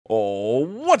Oh,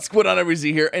 what's going on,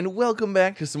 everybody here, and welcome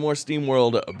back to some more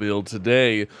SteamWorld Build.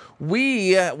 Today,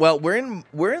 we're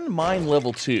in mine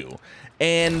level 2,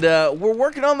 and we're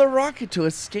working on the rocket to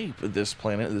escape this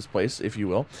planet, this place, if you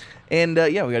will. And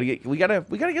yeah, we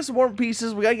gotta get some more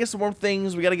pieces, we gotta get some more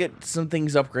things, we gotta get some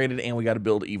things upgraded, and we gotta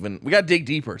build we gotta dig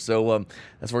deeper. So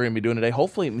that's what we're gonna be doing today.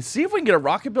 Hopefully, see if we can get a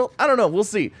rocket built. I don't know, we'll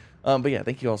see. But yeah,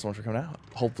 thank you all so much for coming out.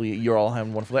 Hopefully you're all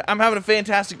having a wonderful day. I'm having a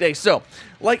fantastic day. So,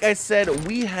 like I said,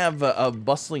 we have a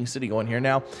bustling city going here.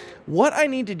 Now, what I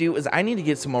need to do is I need to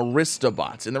get some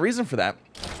Aristobots. And the reason for that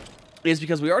is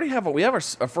because we already have our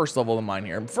first level of mine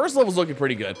here. First level's looking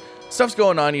pretty good. Stuff's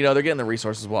going on, you know, they're getting the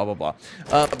resources, blah, blah, blah.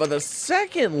 But the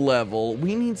second level,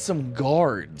 we need some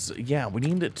guards. Yeah, we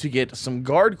need to get some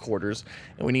guard quarters,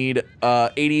 and we need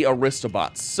 80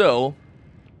 Aristobots. So,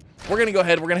 we're going to go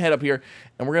ahead, we're going to head up here,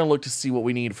 and we're going to look to see what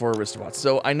we need for Aristobots.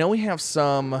 So, I know we have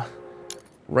some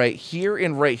right here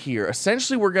and right here.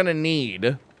 Essentially, we're going to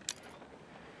need,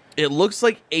 it looks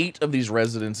like 8 of these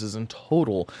residences in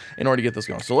total in order to get this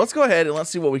going. So, let's go ahead and let's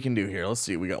see what we can do here. Let's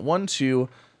see, we got 1, 2,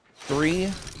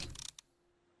 3.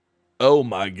 Oh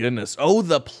my goodness. Oh,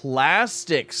 the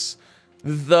plastics.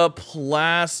 The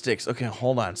plastics. Okay,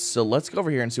 hold on. So, let's go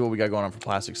over here and see what we got going on for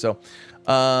plastics. So,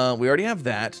 we already have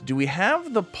that. Do we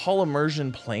have the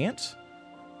polymersion plant?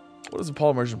 What does the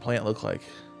polymersion plant look like?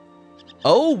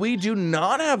 Oh, we do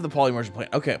not have the polymersion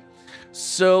plant. Okay,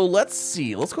 so let's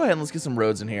see. Let's go ahead and let's get some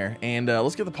roads in here. And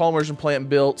let's get the polymersion plant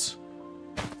built.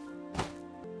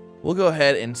 We'll go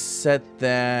ahead and set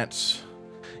that.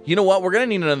 You know what? We're going to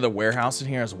need another warehouse in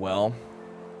here as well.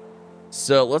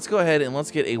 So let's go ahead and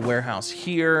let's get a warehouse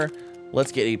here.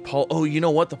 Let's get a oh, you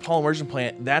know what? The polymersion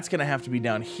plant, that's going to have to be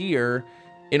down here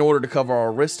in order to cover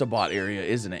our Aristobot area,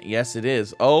 isn't it? Yes, it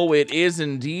is. Oh, it is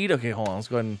indeed. Okay, hold on. Let's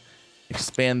go ahead and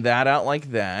expand that out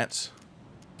like that.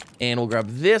 And we'll grab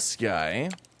this guy.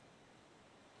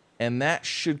 And that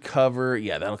should cover,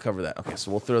 yeah, that'll cover that. Okay,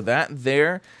 so we'll throw that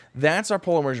there. That's our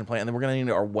polymersion plant. And then we're going to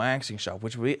need our waxing shop,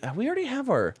 which we already have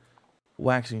our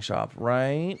waxing shop,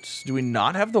 right? Do we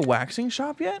not have the waxing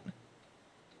shop yet?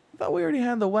 I thought we already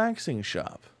had the waxing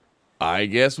shop. I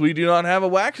guess we do not have a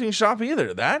waxing shop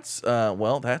either. That's,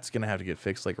 well, that's going to have to get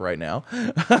fixed, like, right now.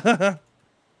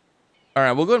 All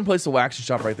right, we'll go ahead and place the waxing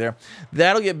shop right there.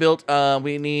 That'll get built.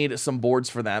 We need some boards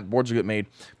for that. Boards will get made.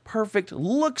 Perfect.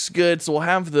 Looks good. So we'll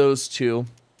have those two.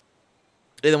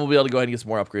 And then we'll be able to go ahead and get some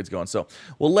more upgrades going. So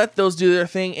we'll let those do their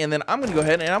thing. And then I'm going to go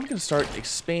ahead and I'm going to start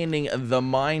expanding the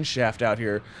mine shaft out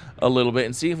here a little bit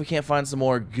and see if we can't find some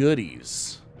more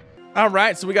goodies. All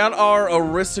right, so we got our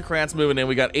aristocrats moving in.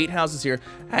 We got 8 houses here.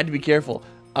 I had to be careful.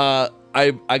 I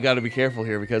got to be careful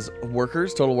here because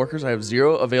workers, total workers, I have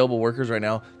 0 available workers right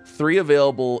now, 3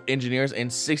 available engineers,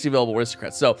 and 60 available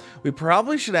aristocrats. So we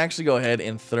probably should actually go ahead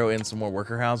and throw in some more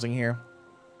worker housing here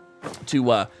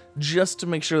to just to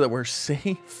make sure that we're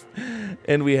safe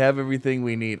and we have everything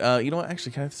we need. You know what?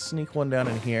 Actually, can I sneak one down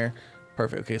in here?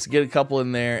 Perfect. Okay, so get a couple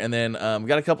in there, and then we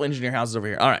got a couple engineer houses over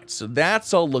here. All right, so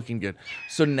that's all looking good.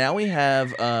 So now we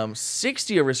have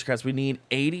 60 aristocrats. We need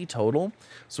 80 total,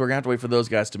 so we're gonna have to wait for those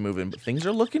guys to move in. But things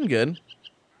are looking good.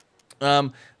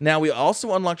 Now we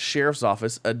also unlocked sheriff's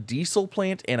office, a diesel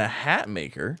plant, and a hat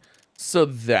maker. So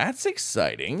that's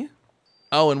exciting.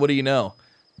 Oh, and what do you know?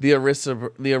 The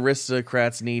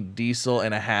aristocrats need diesel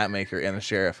and a hat maker and a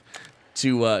sheriff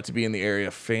to be in the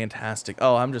area. Fantastic.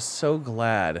 Oh, I'm just so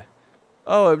glad.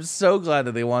 Oh, I'm so glad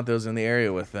that they want those in the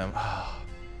area with them.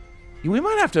 We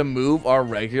might have to move our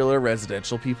regular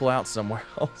residential people out somewhere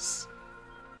else.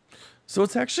 So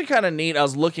it's actually kind of neat. I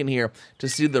was looking here to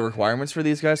see the requirements for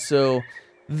these guys. So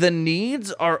the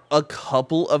needs are a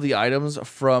couple of the items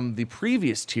from the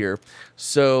previous tier.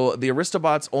 So the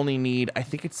Aristobots only need, I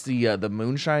think it's the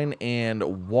moonshine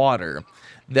and water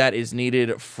that is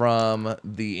needed from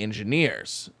the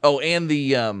engineers. Oh, and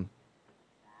the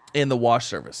wash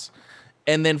service.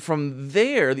 And then from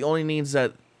there, the only needs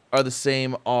that are the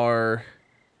same are,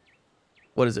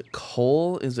 what is it,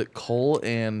 coal? Is it coal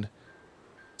and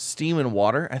steam and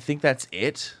water? I think that's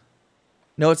it.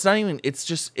 No, it's not even, it's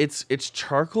just, it's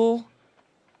charcoal.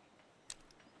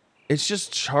 It's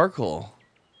just charcoal.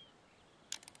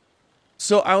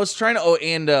 So I was trying to, oh,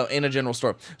 and in a general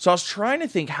store. So I was trying to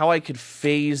think how I could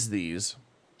phase these.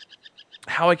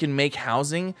 How I can make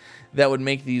housing that would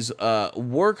make these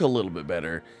work a little bit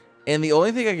better. And the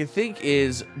only thing I can think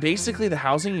is basically the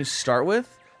housing you start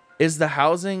with is the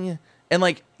housing, and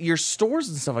like your stores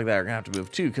and stuff like that are gonna have to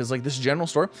move too, because like this general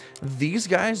store, these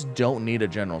guys don't need a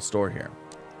general store here.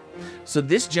 So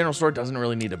this general store doesn't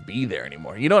really need to be there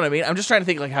anymore. You know what I mean? I'm just trying to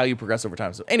think like how you progress over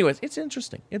time. So anyways, it's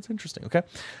interesting. It's interesting, okay?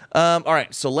 All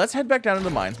right, so let's head back down to the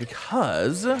mines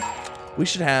because we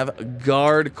should have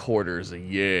guard quarters.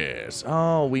 Yes.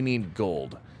 Oh, we need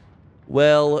gold.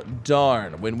 Well,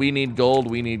 darn. When we need gold,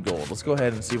 we need gold. Let's go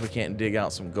ahead and see if we can't dig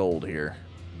out some gold here.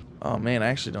 Oh, man, I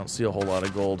actually don't see a whole lot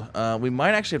of gold. We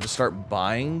might actually have to start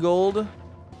buying gold.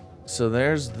 So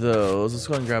there's those. Let's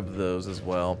go ahead and grab those as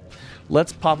well.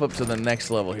 Let's pop up to the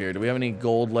next level here. Do we have any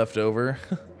gold left over?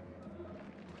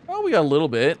 Oh, we got a little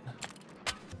bit.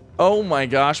 Oh my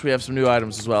gosh, we have some new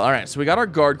items as well. All right, so we got our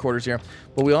guard quarters here,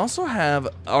 but we also have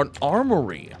an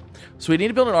armory. So we need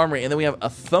to build an armory, and then we have a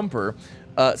thumper.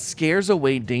 Scares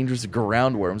away dangerous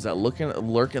ground worms that lurk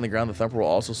in the ground. The thumper will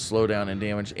also slow down and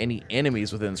damage any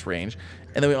enemies within its range.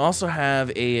 And then we also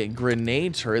have a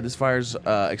grenade turret. This fires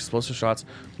explosive shots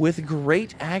with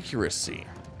great accuracy.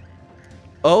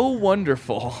 Oh,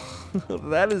 wonderful.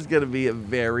 That is going to be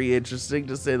very interesting,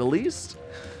 to say the least.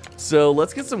 So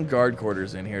let's get some guard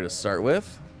quarters in here to start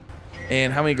with.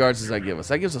 And how many guards does that give us?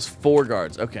 That gives us 4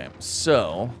 guards. Okay,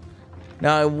 so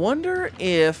now I wonder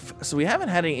if... So we haven't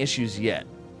had any issues yet.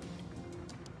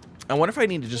 I wonder if I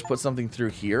need to just put something through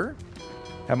here.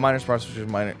 Have miners, processors,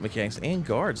 miner mechanics, and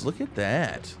guards. Look at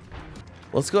that.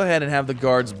 Let's go ahead and have the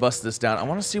guards bust this down. I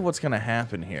want to see what's going to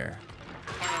happen here.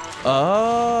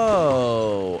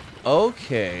 Oh,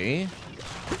 okay.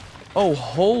 Oh,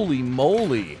 holy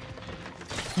moly.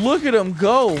 Look at him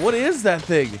go. What is that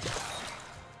thing?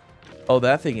 Oh,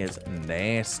 that thing is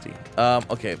nasty.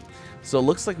 Okay. So it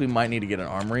looks like we might need to get an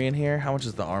armory in here. How much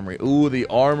is the armory? Ooh, the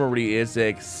armory is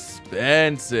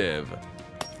expensive.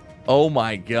 Oh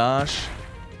my gosh.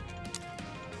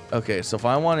 Okay, so if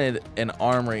I wanted an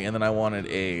armory and then I wanted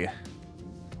a...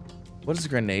 What does a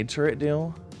grenade turret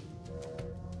do?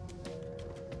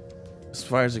 This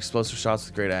fires explosive shots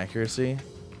with great accuracy.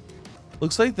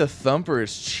 Looks like the thumper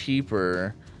is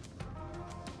cheaper.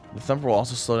 The thumper will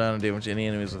also slow down and damage any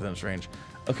enemies within its range.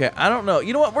 Okay, I don't know.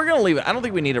 You know what? We're going to leave it. I don't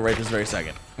think we need it right this very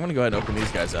second. I'm going to go ahead and open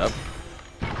these guys up.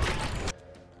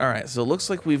 All right, so it looks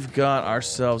like we've got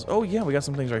ourselves... Oh, yeah, we got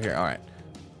some things right here. All right.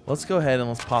 Let's go ahead and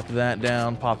let's pop that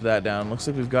down, pop that down. Looks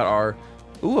like we've got our...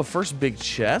 Ooh, a first big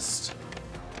chest.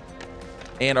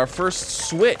 And our first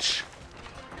switch.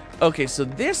 Okay, so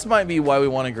this might be why we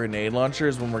want a grenade launcher,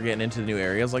 is when we're getting into new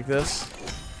areas like this.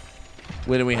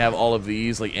 When we have all of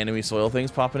these, like, enemy soil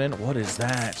things popping in. What is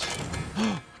that?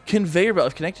 Conveyor belt.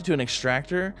 If connected to an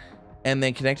extractor and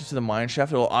then connected to the mine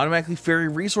shaft, it will automatically ferry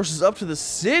resources up to the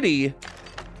city.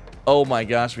 Oh my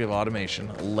gosh, we have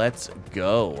automation. Let's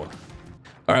go.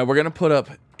 All right, we're going to put up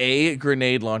a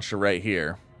grenade launcher right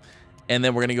here. And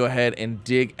then we're going to go ahead and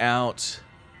dig out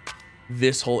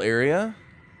this whole area.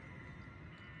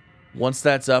 Once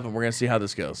that's up, and we're going to see how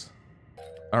this goes.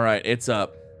 All right, it's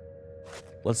up.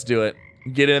 Let's do it.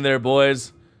 Get in there,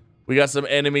 boys. We got some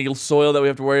enemy soil that we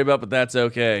have to worry about, but that's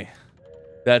okay.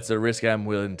 That's a risk I'm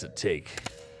willing to take.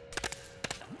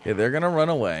 Okay, they're going to run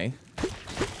away.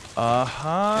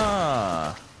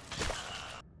 Aha.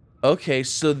 Okay,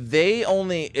 so they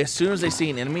only... As soon as they see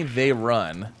an enemy, they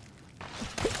run.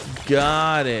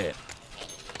 Got it.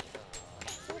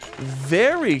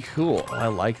 Very cool. Oh, I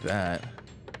like that.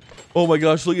 Oh my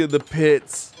gosh, look at the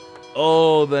pits.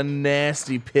 Oh, the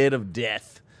nasty pit of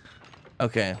death.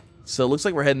 Okay, so it looks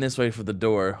like we're heading this way for the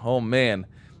door. Oh man,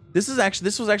 this was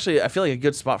actually I feel like a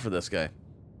good spot for this guy.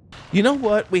 You know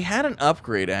what? We had an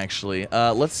upgrade actually.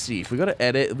 Let's see. If we go to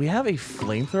edit, we have a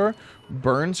flamethrower.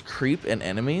 Burns creep and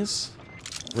enemies.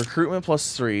 Recruitment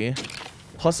 +3.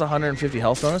 Plus 150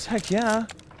 health bonus. Heck yeah.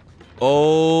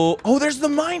 Oh, there's the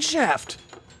mine shaft.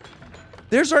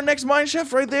 There's our next mine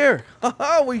shaft right there.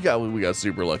 Haha, we got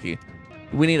super lucky.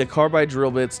 We need a carbide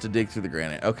drill bits to dig through the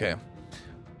granite. Okay.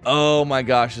 Oh my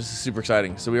gosh, this is super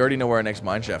exciting. So we already know where our next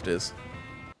mine shaft is.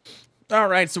 All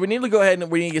right, so we need to go ahead and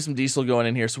we need to get some diesel going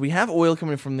in here. So we have oil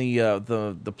coming from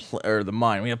the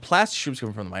mine. We have plastic tubes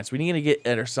coming from the mine. So we need to get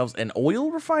ourselves an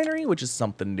oil refinery, which is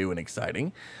something new and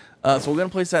exciting. So we're gonna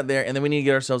place that there, and then we need to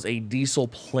get ourselves a diesel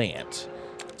plant.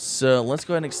 So let's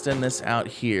go ahead and extend this out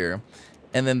here.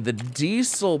 And then the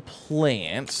diesel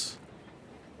plant,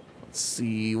 let's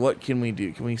see, what can we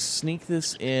do? Can we sneak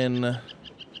this in?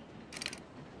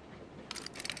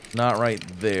 Not right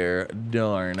there,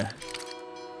 darn. All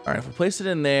right, if we place it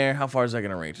in there, how far is that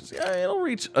gonna reach? Yeah, it'll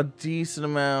reach a decent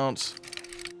amount.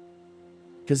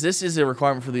 Because this is a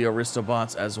requirement for the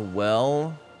Aristobots as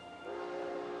well.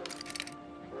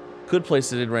 Could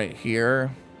place it in right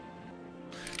here.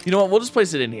 You know what? We'll just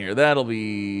place it in here. That'll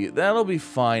be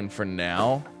fine for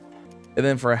now. And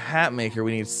then for a hat maker,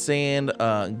 we need sand,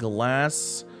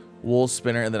 glass, wool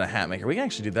spinner, and then a hat maker. We can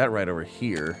actually do that right over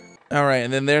here. All right,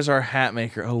 and then there's our hat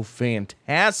maker. Oh,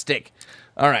 fantastic.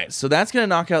 All right, so that's going to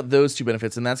knock out those two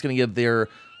benefits, and that's going to give their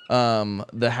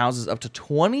the houses up to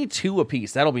 22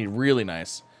 apiece. That'll be really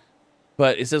nice.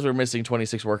 But it says we're missing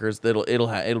 26 workers. It'll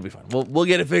be fine. We'll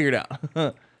get it figured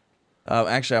out.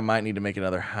 Actually, I might need to make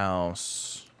another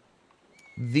house.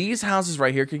 These houses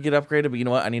right here could get upgraded, but you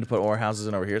know what? I need to put more houses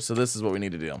in over here. So this is what we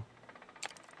need to do.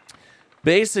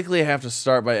 Basically, I have to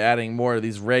start by adding more of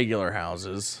these regular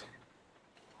houses.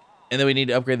 And then we need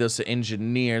to upgrade those to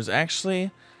engineers.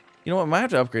 Actually, you know what? I might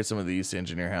have to upgrade some of these to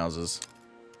engineer houses.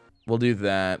 We'll do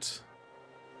that.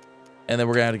 And then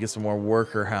we're going to have to get some more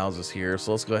worker houses here.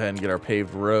 So let's go ahead and get our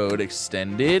paved road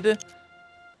extended. A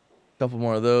couple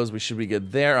more of those. We should be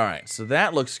good there. All right. So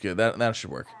that looks good. That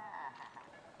should work.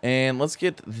 And let's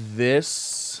get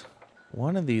this.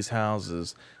 One of these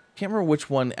houses. Can't remember which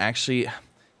one actually.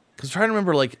 Because I'm trying to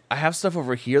remember, like, I have stuff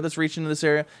over here that's reaching to this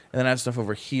area. And then I have stuff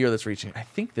over here that's reaching. I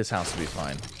think this house will be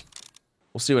fine.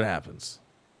 We'll see what happens.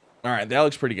 All right, that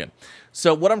looks pretty good.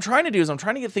 So what I'm trying to do is I'm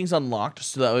trying to get things unlocked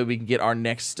so that way we can get our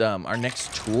next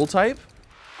tool type.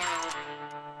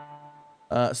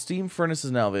 Steam furnace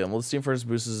is now available. The steam furnace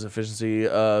boosts the efficiency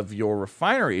of your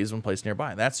refineries when placed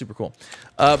nearby. That's super cool.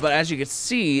 But as you can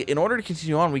see, in order to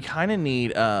continue on, we kind of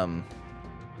need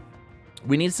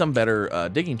some better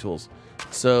digging tools.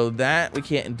 So that we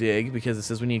can't dig because it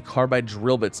says we need carbide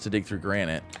drill bits to dig through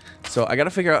granite. So I got to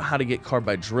figure out how to get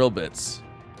carbide drill bits.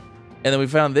 And then we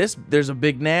found this. There's a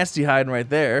big nasty hiding right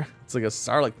there. It's like a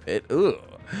sarlacc pit. Ooh.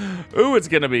 Ooh, it's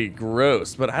going to be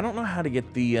gross. But I don't know how to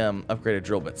get the upgraded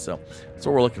drill bits. So that's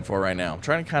what we're looking for right now. I'm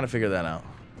trying to kind of figure that out.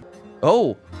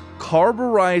 Oh,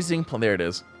 carburizing plant. There it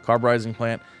is. Carburizing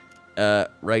plant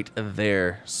right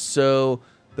there. So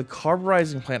the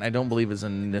carburizing plant I don't believe is a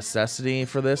necessity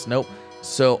for this. Nope.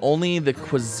 So only the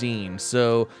cuisine.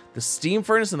 So the steam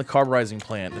furnace and the carburizing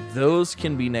plant, those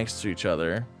can be next to each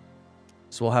other.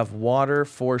 So we'll have water,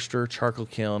 forester, charcoal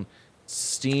kiln,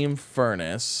 steam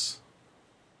furnace.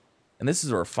 And this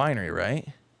is a refinery, right?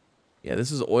 Yeah,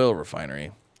 this is oil refinery.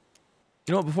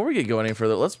 You know what, before we get going any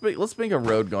further, let's make a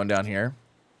road going down here.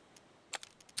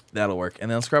 That'll work. And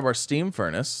then let's grab our steam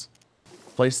furnace.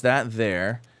 Place that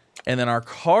there. And then our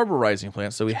carburizing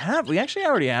plant. So we actually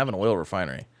already have an oil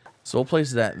refinery. So we'll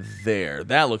place that there.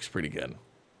 That looks pretty good.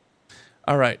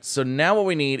 All right, so now what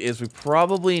we need is we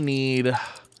probably need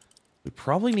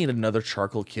another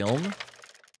charcoal kiln.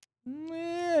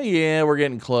 Yeah, we're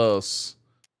getting close.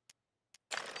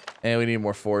 And we need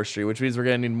more forestry, which means we're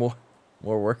gonna need more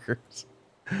workers.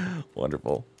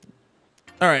 Wonderful.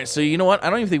 All right, so you know what? I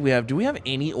don't even think we have. Do we have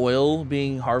any oil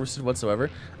being harvested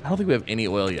whatsoever? I don't think we have any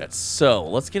oil yet. So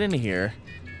let's get into here.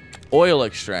 Oil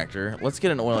extractor. Let's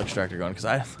get an oil extractor going because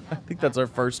I think that's our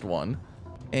first one.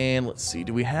 And let's see.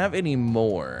 Do we have any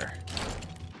more?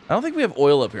 I don't think we have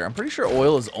oil up here. I'm pretty sure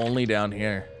oil is only down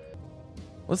here.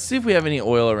 Let's see if we have any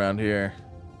oil around here.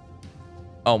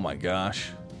 Oh my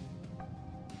gosh.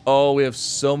 Oh, we have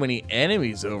so many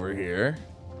enemies over here.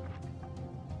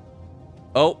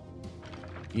 Oh.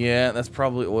 Yeah, that's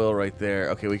probably oil right there.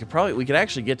 Okay, we could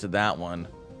actually get to that one.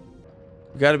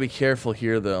 We got to be careful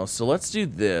here though. So let's do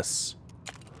this.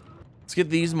 Let's get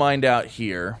these mined out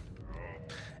here.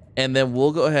 And then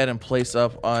we'll go ahead and place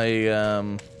up a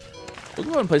we'll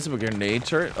go ahead and place up a grenade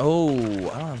turret. Oh,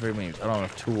 I don't have very many. I don't have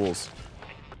enough tools.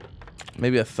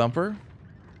 Maybe a thumper?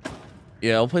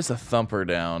 Yeah, we'll place a thumper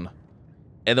down.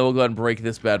 And then we'll go ahead and break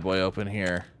this bad boy open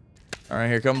here. All right,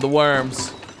 here come the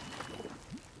worms.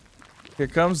 Here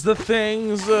comes the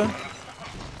things.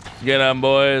 Get on,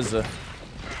 boys.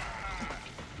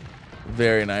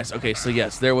 Very nice. Okay, so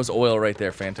yes, there was oil right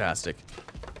there. Fantastic.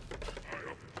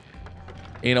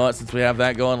 You know what? Since we have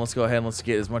that going, let's go ahead and let's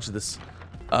get as much of this,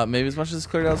 maybe as much of this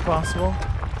cleared out as possible.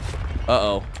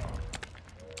 Uh-oh.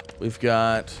 We've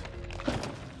got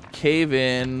cave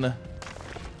in.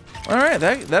 All right,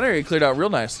 that area cleared out real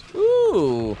nice.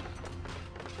 Ooh.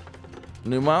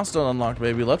 New milestone unlocked,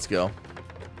 baby. Let's go.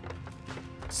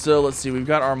 So let's see. We've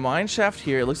got our mine shaft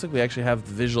here. It looks like we actually have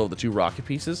the visual of the two rocket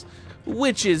pieces,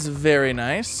 which is very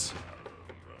nice.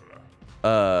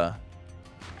 That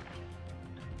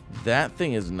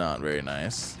thing is not very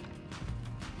nice.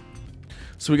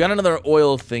 So we got another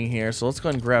oil thing here. So let's go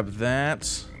ahead and grab that.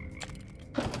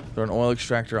 Throw an oil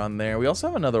extractor on there. We also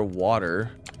have another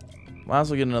water. Might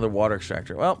as well get another water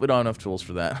extractor. Well, we don't have enough tools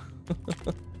for that.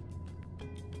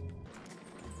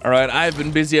 All right, I've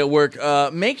been busy at work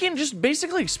just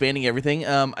basically expanding everything.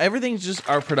 Everything's just,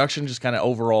 our production just kind of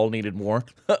overall needed more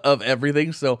of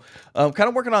everything. So kind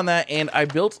of working on that, and I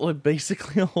built like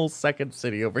basically a whole second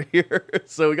city over here.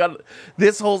 So we got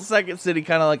this whole second city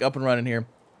kind of like up and running here.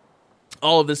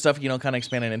 All of this stuff, you know, kind of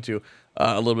expanding into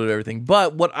a little bit of everything.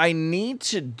 But what I need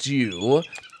to do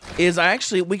is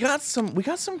we got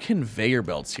some conveyor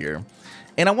belts here.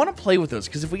 And I want to play with those,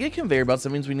 because if we get conveyor belts, that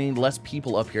means we need less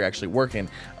people up here actually working,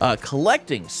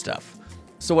 collecting stuff.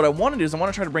 So what I want to do is I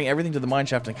want to try to bring everything to the mine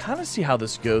shaft and kind of see how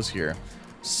this goes here.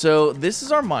 So this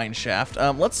is our mine shaft.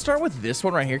 Let's start with this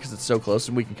one right here because it's so close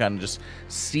and we can kind of just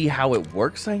see how it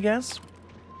works, I guess.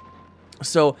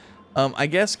 So I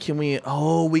guess can we...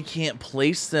 Oh, we can't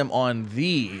place them on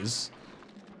these.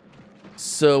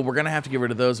 So we're going to have to get rid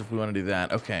of those if we want to do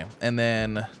that. Okay. And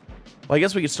then... Well, I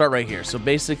guess we could start right here. So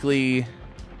basically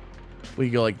we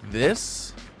go like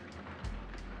this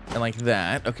and like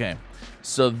that. Okay.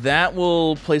 So that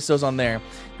will place those on there.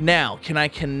 Now, can I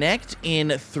connect in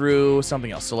through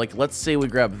something else? So, like, let's say we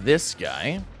grab this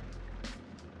guy.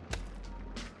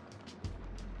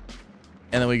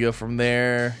 And then we go from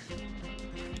there.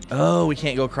 Oh, we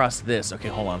can't go across this. Okay,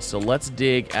 hold on. So let's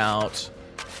dig out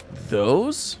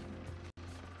those.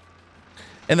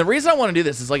 And the reason I want to do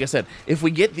this is, like I said, if we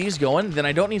get these going, then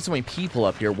I don't need so many people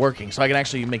up here working. So I can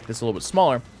actually make this a little bit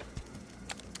smaller.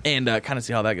 And kind of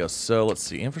see how that goes. So let's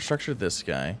see. Infrastructure this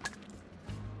guy.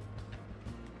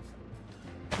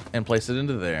 And place it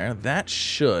into there. That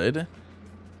should...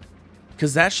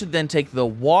 Because that should then take the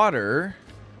water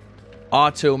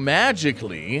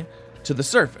auto-magically to the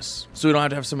surface. So we don't have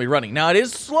to have somebody running. Now, it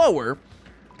is slower.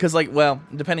 Because, like, well,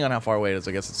 depending on how far away it is,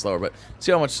 I guess it's slower. But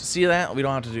see how much... See that? We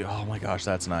don't have to do... Oh, my gosh,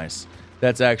 that's nice.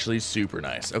 That's actually super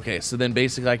nice. Okay, so then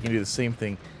basically I can do the same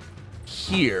thing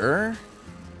here.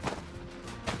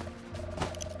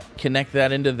 Connect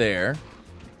that into there,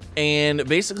 and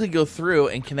basically go through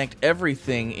and connect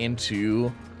everything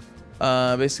into,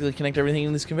 basically connect everything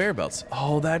in these conveyor belts.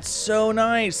 Oh, that's so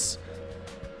nice.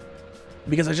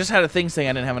 Because I just had a thing saying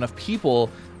I didn't have enough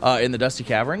people in the Dusty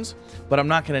Caverns, but I'm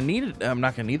not gonna need it. I'm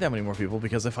not gonna need that many more people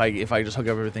because if I just hook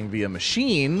up everything via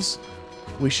machines,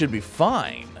 we should be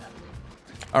fine.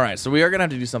 All right, so we are gonna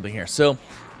have to do something here. So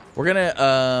we're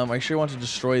gonna. I sure want to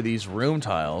destroy these room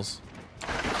tiles.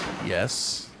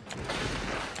 Yes.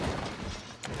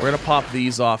 We're going to pop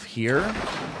these off here.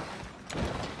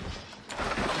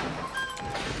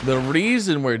 The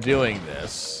reason we're doing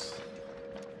this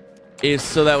is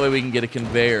so that way we can get a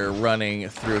conveyor running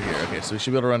through here. Okay, so we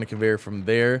should be able to run a conveyor from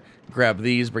there. Grab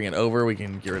these, bring it over. We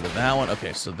can get rid of that one.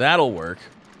 Okay, so that'll work.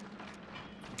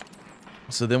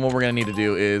 So then what we're going to need to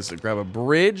do is grab a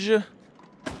bridge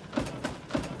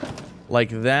like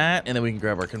that. And then we can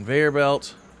grab our conveyor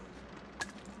belt.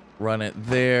 Run it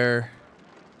there.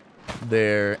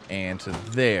 There and to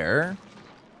there.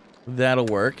 That'll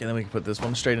work. And then we can put this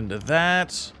one straight into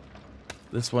that.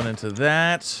 This one into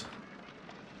that.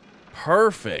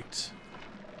 Perfect.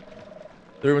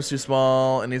 The room is too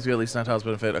small. It needs to be at least 9 tiles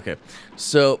benefit. Okay.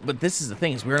 So, but this is the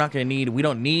thing is we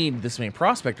don't need this many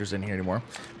prospectors in here anymore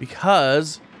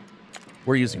because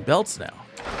we're using belts now.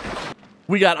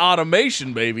 We got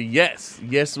automation, baby. Yes.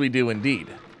 Yes, we do indeed.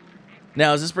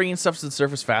 Now, is this bringing stuff to the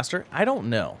surface faster? I don't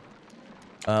know.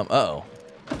 Uh-oh.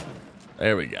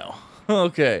 There we go.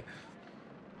 Okay.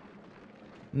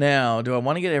 Now, do I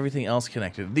want to get everything else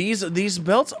connected? These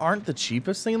belts aren't the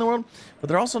cheapest thing in the world, but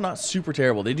they're also not super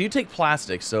terrible. They do take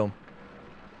plastic, so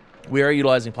we are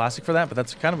utilizing plastic for that, but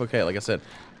that's kind of okay. Like I said,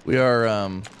 we are,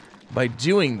 by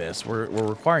doing this, we're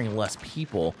requiring less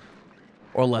people,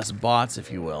 or less bots,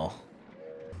 if you will.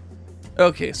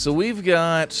 Okay, so we've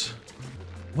got...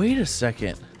 Wait a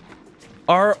second.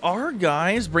 Are our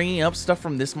guys bringing up stuff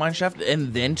from this mine shaft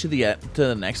and then to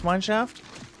the next mine shaft?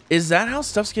 Is that how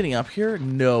stuff's getting up here?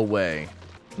 No way.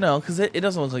 No, because it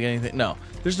doesn't look like anything. No,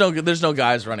 there's no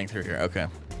guys running through here. Okay.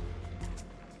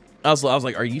 I was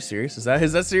like, are you serious? Is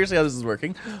that seriously how this is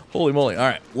working? Holy moly! All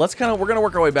right, we're gonna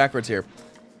work our way backwards here,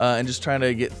 and just trying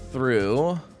to get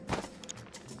through.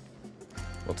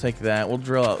 We'll take that. We'll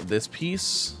drill out this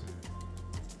piece.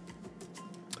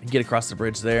 Get across the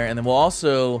bridge there, and then we'll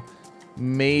also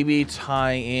maybe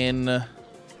tie in,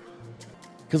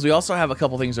 because we also have a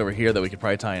couple things over here that we could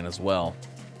probably tie in as well.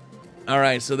 All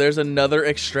right, so there's another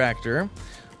extractor,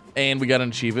 and we got an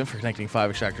achievement for connecting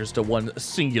 5 extractors to one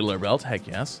singular belt. Heck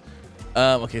yes.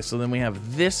 Okay, so then we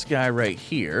have this guy right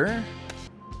here.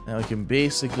 Now we can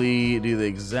basically do the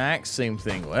exact same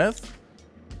thing with.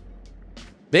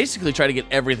 Basically try to get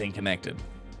everything connected.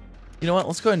 You know what?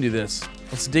 Let's go ahead and do this.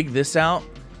 Let's dig this out.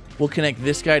 We'll connect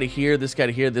this guy to here, this guy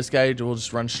to here, this guy will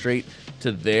just run straight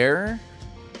to there.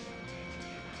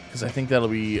 Because I think that'll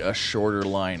be a shorter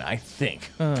line, I think.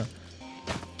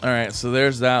 Alright, so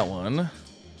there's that one.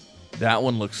 That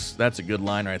one looks, that's a good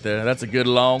line right there. That's a good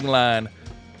long line.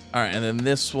 Alright, and then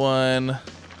this one,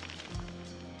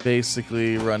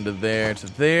 basically run to there, to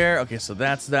there. Okay, so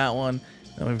that's that one.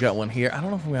 Then we've got one here. I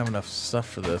don't know if we have enough stuff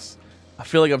for this. I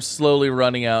feel like I'm slowly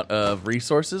running out of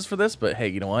resources for this, but hey,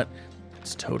 you know what?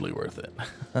 It's totally worth it.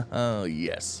 Oh,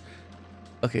 yes.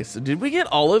 Okay, so did we get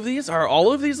all of these? Are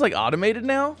all of these like automated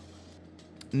now?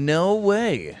 No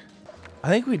way. I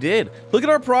think we did. Look at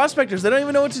our prospectors. They don't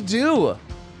even know what to do.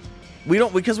 We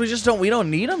don't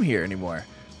need them here anymore.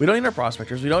 We don't need our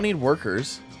prospectors. We don't need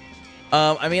workers.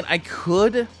 I mean, I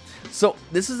could. So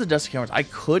this is the dusty cameras. I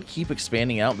could keep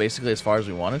expanding out basically as far as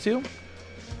we wanted to.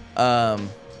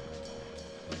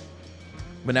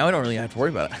 But now I don't really have to worry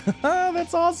about it.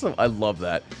 That's awesome. I love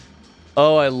that.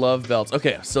 Oh, I love belts.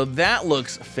 Okay, so that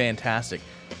looks fantastic.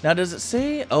 Now, does it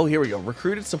say... Oh, here we go.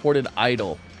 Recruited, supported,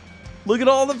 idle. Look at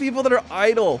all the people that are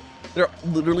idle. They're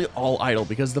literally all idle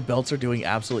because the belts are doing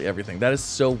absolutely everything. That is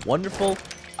so wonderful.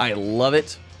 I love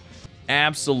it.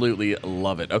 Absolutely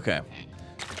love it. Okay.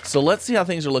 So let's see how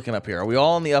things are looking up here. Are we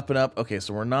all on the up and up? Okay,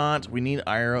 so we're not. We need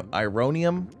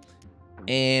ironium.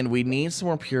 And we need some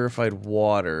more purified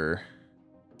water.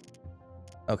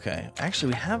 Okay.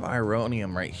 Actually, we have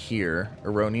ironium right here.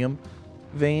 Ironium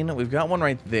vein. We've got one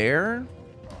right there.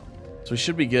 So we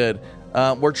should be good.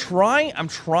 I'm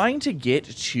trying to get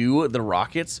to the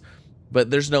rockets, but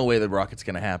there's no way the rocket's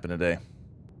going to happen today.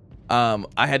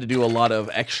 I had to do a lot of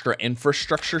extra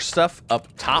infrastructure stuff up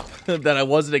top that I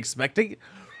wasn't expecting.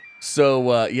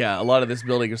 So, yeah, a lot of this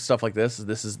building stuff like this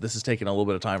is taking a little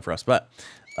bit of time for us. But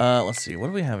let's see. What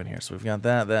do we have in here? So we've got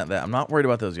that. I'm not worried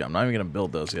about those yet. I'm not even going to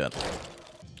build those yet.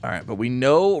 All right, but we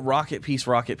know rocket piece,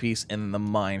 in the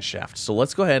mine shaft. So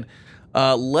let's go ahead.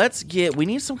 We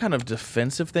need some kind of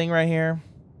defensive thing right here.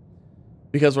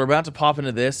 Because we're about to pop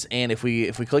into this, and if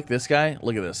we click this guy,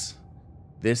 look at this.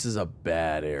 This is a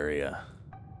bad area.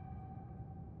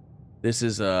 This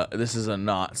is a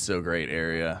not so great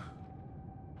area.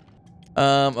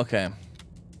 Okay.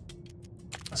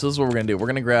 So this is what we're gonna do. We're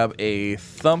gonna grab a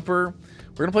thumper.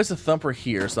 We're gonna place a thumper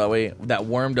here, so that way that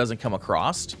worm doesn't come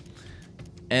across.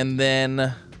 And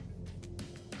then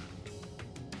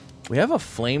we have a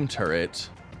flame turret.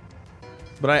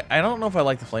 But I don't know if I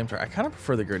like the flame turret. I kind of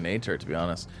prefer the grenade turret, to be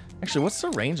honest. Actually, what's the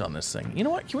range on this thing? You know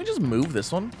what? Can we just move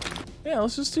this one? Yeah,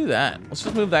 let's just do that. Let's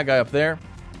just move that guy up there.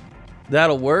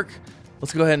 That'll work.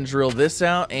 Let's go ahead and drill this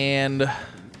out. And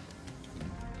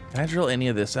can I drill any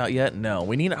of this out yet? No. I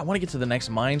want to get to the next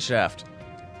mine shaft.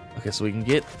 Okay, so we can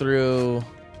get through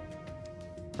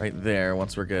right there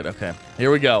once we're good. Okay,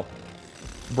 here we go.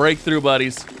 Breakthrough,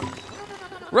 buddies.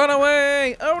 Run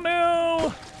away! Oh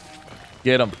no!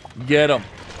 Get him. Get him.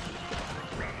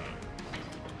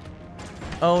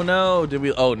 Oh no,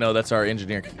 oh no, that's our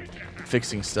engineer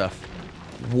fixing stuff.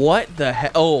 What the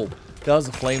heck? Oh, that was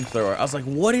a flamethrower. I was like,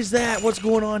 what is that? What's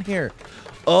going on here?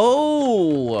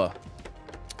 Oh,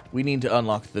 we need to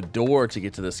unlock the door to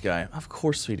get to this guy. Of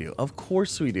course we do. Of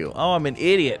course we do. Oh, I'm an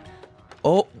idiot.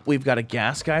 Oh, we've got a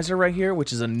gas geyser right here,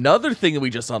 which is another thing that we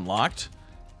just unlocked.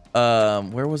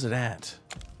 Where was it at?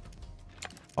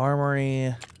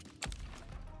 Armory.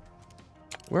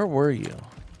 Where were you?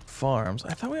 Farms.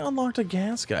 I thought we unlocked a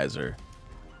gas geyser.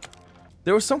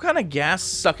 There was some kind of gas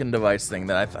sucking device thing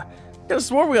that I thought. I could have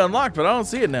swore we unlocked, but I don't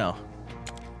see it now.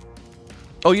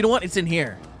 Oh, you know what? It's in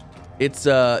here. It's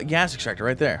a gas extractor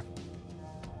right there.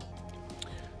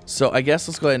 So I guess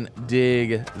let's go ahead and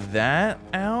dig that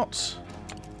out.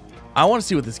 I want to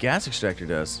see what this gas extractor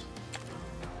does.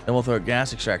 Then we'll throw a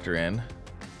gas extractor in.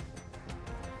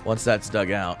 Once that's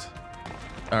dug out.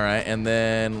 All right, and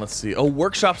then let's see. Oh,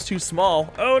 workshop's too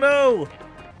small. Oh no!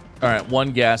 All right,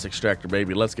 one gas extractor,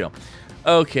 baby. Let's go.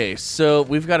 Okay, so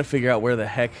we've got to figure out where the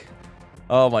heck.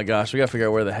 Oh my gosh, we got to figure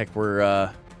out where the heck we're.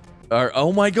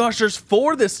 Oh my gosh, there's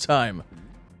 4 this time.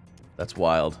 That's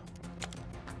wild.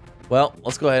 Well,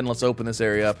 let's go ahead and let's open this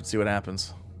area up and see what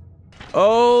happens.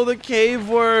 Oh, the cave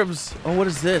worms. Oh, what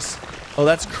is this? Oh,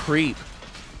 that's creep.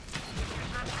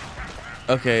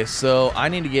 Okay, so I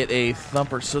need to get a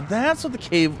thumper. So that's what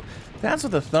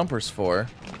the thumper's for.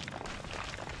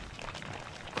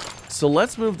 So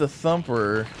let's move the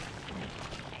thumper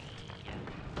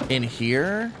in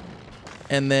here.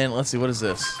 And then let's see, what is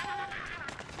this?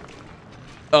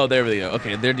 Oh, there we go.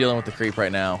 Okay, they're dealing with the creep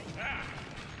right now.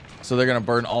 So they're gonna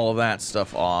burn all of that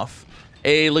stuff off.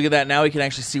 Hey, look at that. Now we can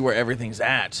actually see where everything's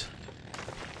at.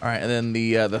 All right, and then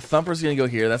the thumper's gonna go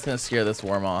here. That's gonna scare this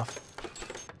worm off.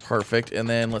 Perfect. And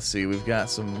then let's see, we got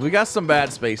some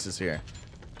bad spaces here.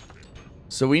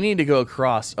 So we need to go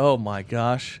across. Oh my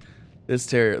gosh.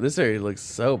 This area looks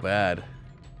so bad.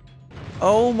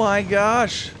 Oh my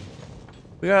gosh.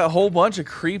 We got a whole bunch of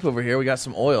creep over here. We got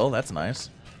some oil. That's nice.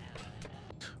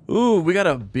 Ooh, we got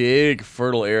a big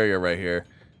fertile area right here.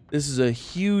 This is a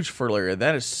huge fertile area.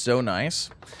 That is so nice.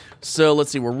 So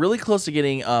let's see. We're really close to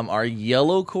getting our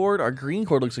yellow cord. Our green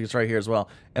cord looks like it's right here as well.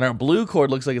 And our blue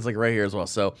cord looks like it's like right here as well.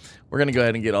 So we're going to go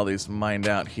ahead and get all these mined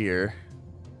out here.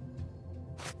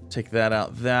 Take that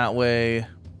out that way.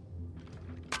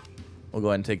 We'll go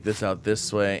ahead and take this out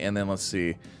this way. And then let's see.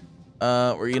 You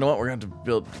know what? We're going to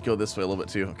have to go this way a little bit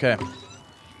too. Okay.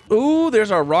 Ooh,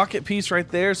 there's our rocket piece right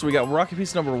there. So we got rocket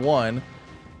piece number 1.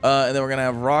 And then we're going to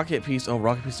have rocket piece. Oh,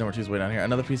 rocket piece number 2 is way down here.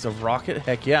 Another piece of rocket.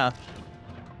 Heck yeah.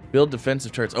 Build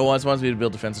defensive turrets. Oh, it wants me to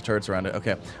build defensive turrets around it.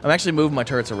 Okay. I'm actually moving my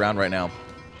turrets around right now.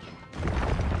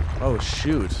 Oh,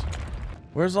 shoot.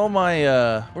 Where's all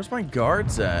my, where's my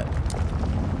guards at?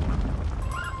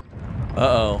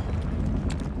 Uh-oh.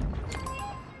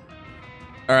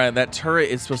 Alright, that turret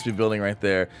is supposed to be building right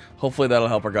there. Hopefully that'll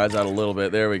help our guys out a little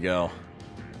bit. There we go.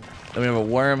 Then we have a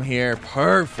worm here.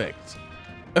 Perfect.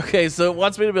 Okay, so it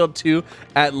wants me to build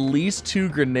at least two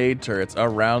grenade turrets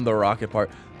around the rocket part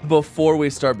before we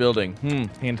start building.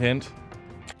 Hint, hint.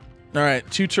 All right,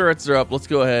 2 turrets are up. Let's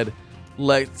go ahead.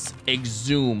 Let's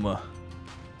exhume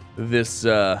this,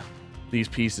 these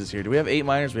pieces here. Do we have 8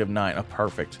 miners? We have 9. Oh,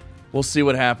 perfect. We'll see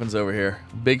what happens over here.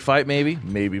 Big fight, maybe?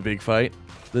 Maybe big fight.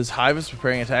 This hive is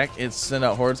preparing attack. It's send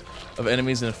out hordes of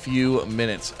enemies in a few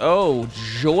minutes. Oh,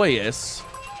 joyous.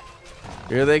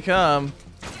 Here they come.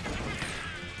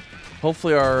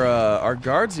 Hopefully our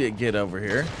guards get over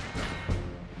here.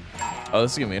 Oh,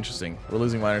 this is gonna be interesting. We're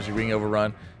losing miners. You're being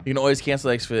overrun. You can always cancel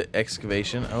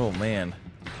excavation. Oh man.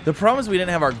 The problem is we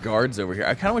didn't have our guards over here.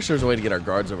 I kind of wish there was a way to get our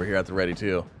guards over here at the ready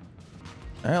too.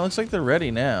 All right, looks like they're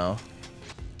ready now.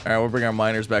 All right, we'll bring our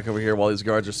miners back over here while these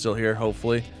guards are still here.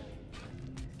 Hopefully.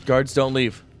 Guards, don't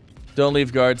leave. Don't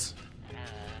leave, guards.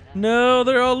 No,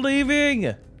 they're all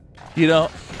leaving. You know,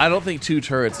 I don't think 2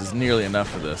 turrets is nearly enough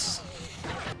for this.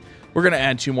 We're going to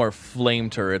add 2 more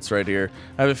flame turrets right here.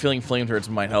 I have a feeling flame turrets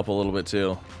might help a little bit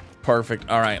too. Perfect.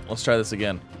 All right, let's try this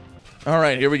again. All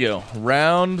right, here we go.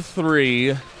 Round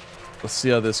 3. Let's see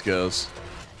how this goes.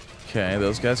 Okay,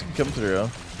 those guys can come through.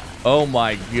 Oh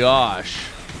my gosh.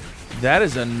 That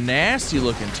is a nasty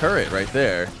looking turret right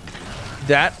there.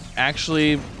 That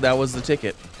was the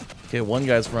ticket. Okay, 1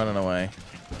 guy's running away.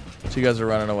 2 guys are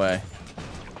running away.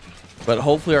 But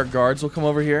hopefully our guards will come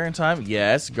over here in time.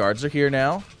 Yes, guards are here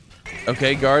now.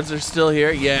 Okay, guards are still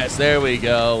here. Yes, there we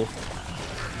go.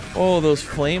 Oh, those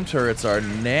flame turrets are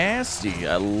nasty.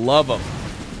 I love them.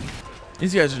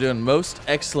 These guys are doing most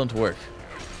excellent work.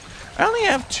 I only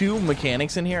have 2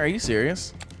 mechanics in here. Are you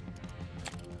serious?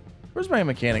 Where's my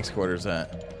mechanics quarters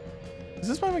at? Is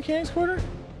this my mechanics quarter?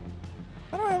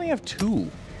 Why do I only have 2?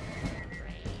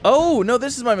 Oh, no,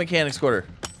 this is my mechanics quarter.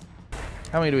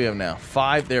 How many do we have now?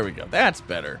 5. There we go. That's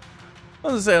better. I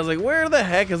was like, where the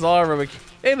heck is all our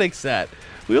mechanics at?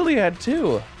 We only had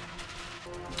 2.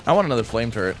 I want another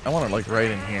flame turret. I want it like right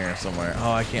in here somewhere.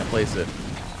 Oh, I can't place it.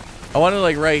 I want it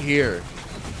like right here.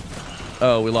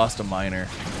 Oh, we lost a miner.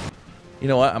 You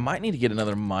know what? I might need to get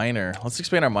another miner. Let's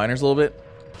expand our miners a little bit.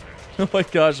 Oh my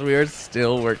gosh, we are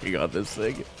still working on this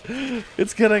thing.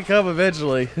 It's gonna come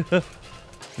eventually.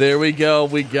 There we go.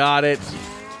 We got it.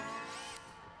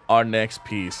 Our next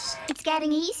piece. It's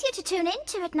getting easier to tune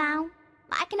into it now.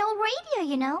 Like an old radio,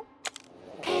 you know.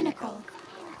 Pinnacle.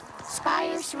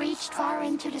 Spires reached far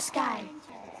into the sky.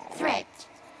 Threat.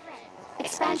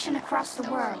 Expansion across the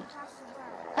world.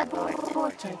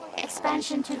 Aborted.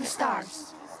 Expansion to the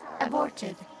stars.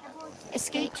 Aborted.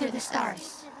 Escape to the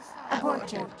stars.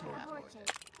 Aborted.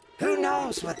 Who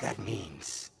knows what that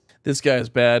means? This guy is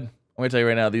bad. I'm gonna tell you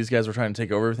right now, these guys were trying to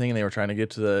take over everything and they were trying to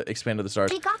get to the expand to the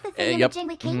stars. We got the thing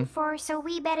we came for, so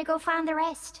we better go find the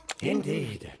rest.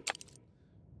 Indeed.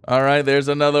 All right, there's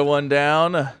another one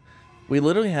down. We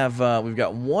literally have, we've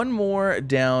got 1 more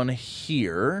down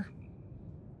here.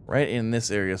 Right in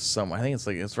this area somewhere. I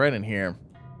think it's right in here.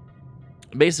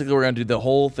 Basically, we're gonna do the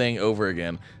whole thing over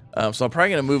again. So I'm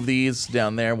probably gonna move these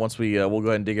down there once we'll go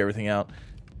ahead and dig everything out.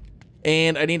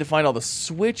 And I need to find all the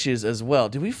switches as well.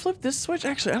 Did we flip this switch?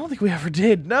 Actually, I don't think we ever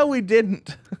did. No, we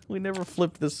didn't. We never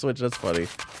flipped this switch. That's funny.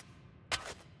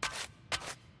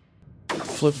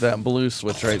 Flip that blue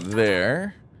switch right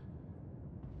there.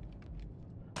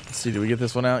 Let's see, did we get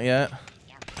this one out yet?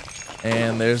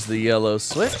 And there's the yellow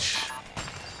switch.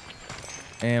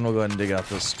 And we'll go ahead and dig out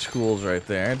those tools right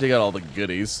there. Dig out all the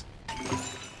goodies.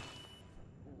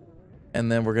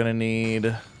 And then we're going to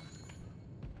need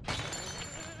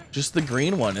just the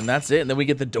green one, and that's it. And then we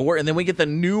get the door, and then we get the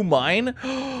new mine.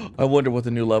 I wonder what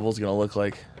the new level is going to look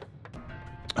like.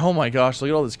 Oh my gosh, look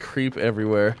at all this creep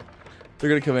everywhere. They're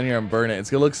going to come in here and burn it. It's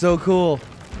going to look so cool.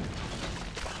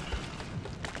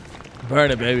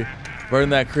 Burn it, baby. Burn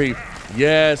that creep.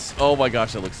 Yes. Oh my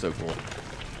gosh, that looks so cool.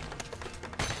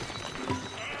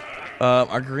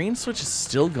 Our green switch is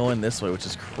still going this way, which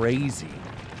is crazy.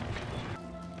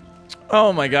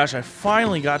 Oh my gosh, I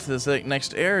finally got to this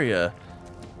next area.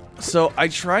 So I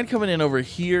tried coming in over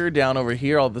here, down over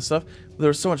here, all this stuff. There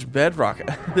was so much bedrock.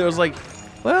 There was like,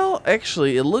 well,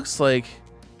 actually, it looks like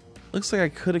I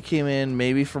could have came in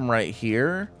maybe from right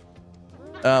here.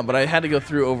 But I had to go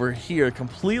through over here a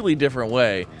completely different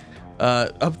way.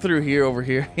 Up through here, over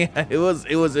here. Yeah, it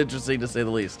was interesting to say the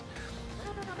least.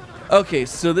 Okay,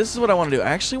 so this is what I want to do.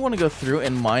 I actually want to go through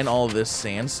and mine all of this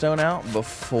sandstone out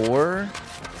before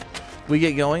we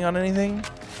get going on anything.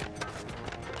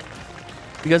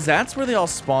 Because that's where they all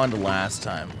spawned last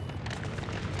time.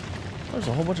 There's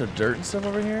a whole bunch of dirt and stuff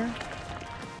over here.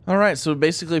 Alright, so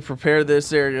basically prepare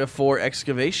this area for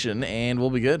excavation and we'll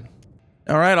be good.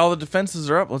 Alright, all the defenses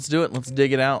are up. Let's do it. Let's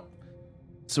dig it out.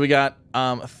 So we got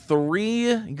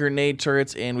 3 grenade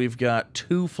turrets and we've got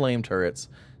 2 flame turrets.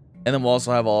 And then we'll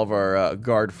also have all of our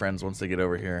guard friends once they get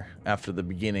over here after the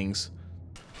beginnings.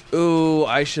 Ooh,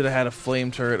 I should have had a flame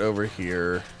turret over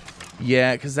here.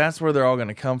 Yeah, because that's where they're all going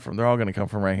to come from. They're all going to come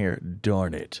from right here.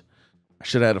 Darn it. I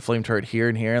should have had a flame turret here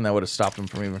and here, and that would have stopped them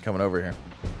from even coming over here.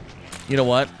 You know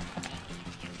what?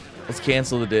 Let's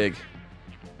cancel the dig.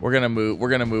 We're gonna move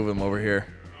them over here.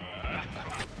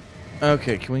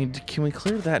 Okay, can we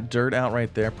clear that dirt out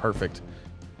right there? Perfect.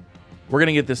 We're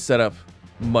gonna get this set up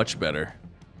much better.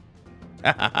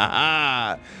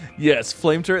 Yes,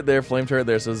 flame turret there, flame turret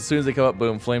there. So as soon as they come up,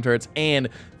 boom, flame turrets and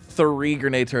 3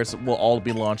 grenade turrets will all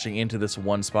be launching into this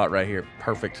one spot right here.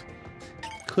 Perfect.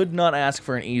 Could not ask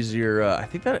for an easier. I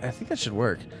think that should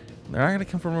work. They're not gonna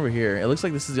come from over here. It looks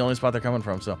like this is the only spot they're coming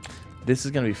from. So this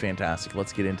is gonna be fantastic.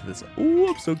 Let's get into this. Ooh,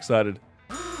 I'm so excited.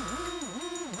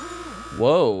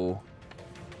 Whoa.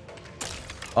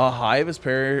 A hive is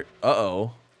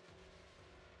Uh-oh.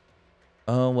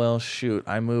 Oh, well, shoot.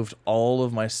 I moved all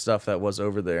of my stuff that was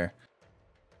over there.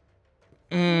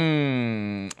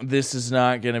 This is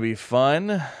not going to be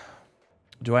fun.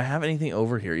 Do I have anything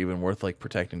over here even worth, like,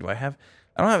 protecting? I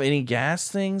don't have any gas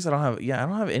things. I don't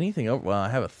have anything over. Well, I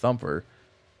have a thumper.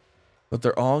 But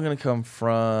they're all going to come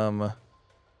from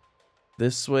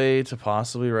this way to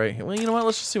possibly right here. Well, you know what?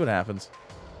 Let's just see what happens.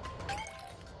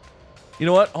 You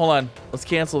know what? Hold on. Let's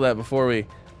cancel that before we...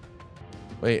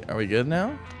 Wait, are we good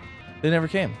now? They never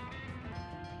came.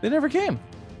 They never came.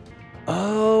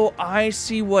 Oh, I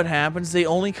see what happens. They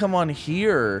only come on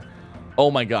here. Oh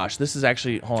my gosh. This is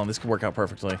actually... Hold on. This could work out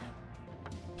perfectly.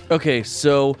 Okay,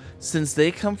 so since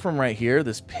they come from right here,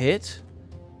 this pit,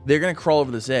 they're going to crawl over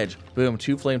this edge. Boom.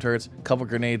 2 flame turrets, a couple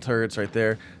grenade turrets right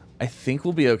there. I think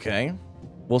we'll be okay.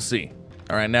 We'll see.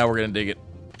 All right, now we're going to dig it.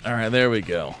 All right, there we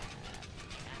go.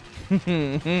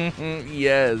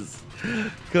 Yes.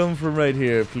 Come from right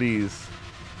here, please.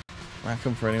 Not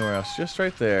come from anywhere else. Just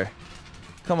right there.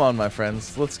 Come on, my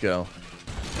friends. Let's go.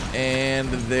 And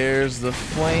there's the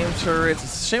flame turrets.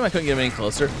 It's a shame I couldn't get them any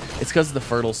closer. It's because of the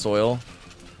fertile soil.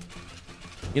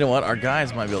 You know what? Our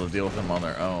guys might be able to deal with them on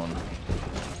their own.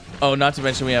 Oh, not to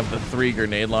mention we have the 3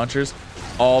 grenade launchers.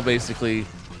 All basically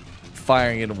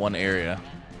firing into one area.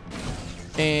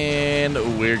 And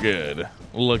we're good.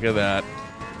 Look at that.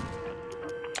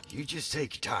 You just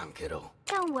take your time, kiddo.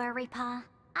 Don't worry, Pa.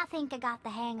 I think I got the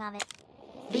hang of it.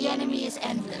 The enemy is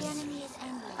endless.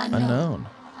 Unknown.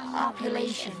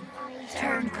 Population.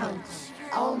 Turncoats.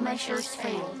 All measures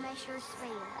fail.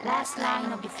 Last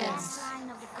line of defense.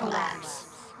 Collapse.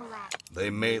 They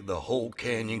made the whole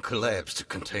canyon collapse to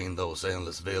contain those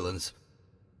endless villains.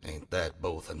 Ain't that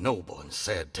both a noble and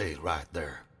sad tale right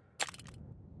there?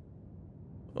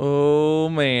 Oh,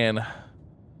 man.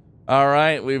 All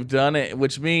right, we've done it,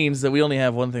 which means that we only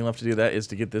have one thing left to do. That is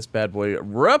to get this bad boy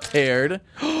repaired.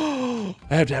 I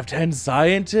have to have 10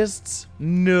 scientists?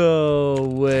 No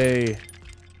way.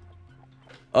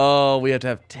 Oh, we have to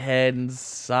have 10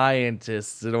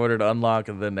 scientists in order to unlock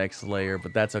the next layer.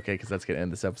 But that's okay, because that's going to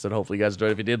end this episode. Hopefully you guys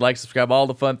enjoyed. If you did, like, subscribe, all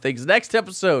the fun things. Next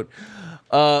episode,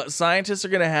 scientists are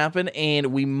going to happen, and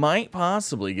we might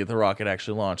possibly get the rocket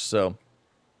actually launched. So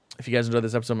if you guys enjoyed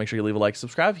this episode, make sure you leave a like,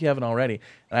 subscribe if you haven't already.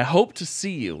 And I hope to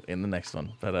see you in the next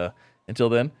one. But until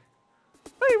then,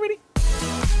 bye, everybody.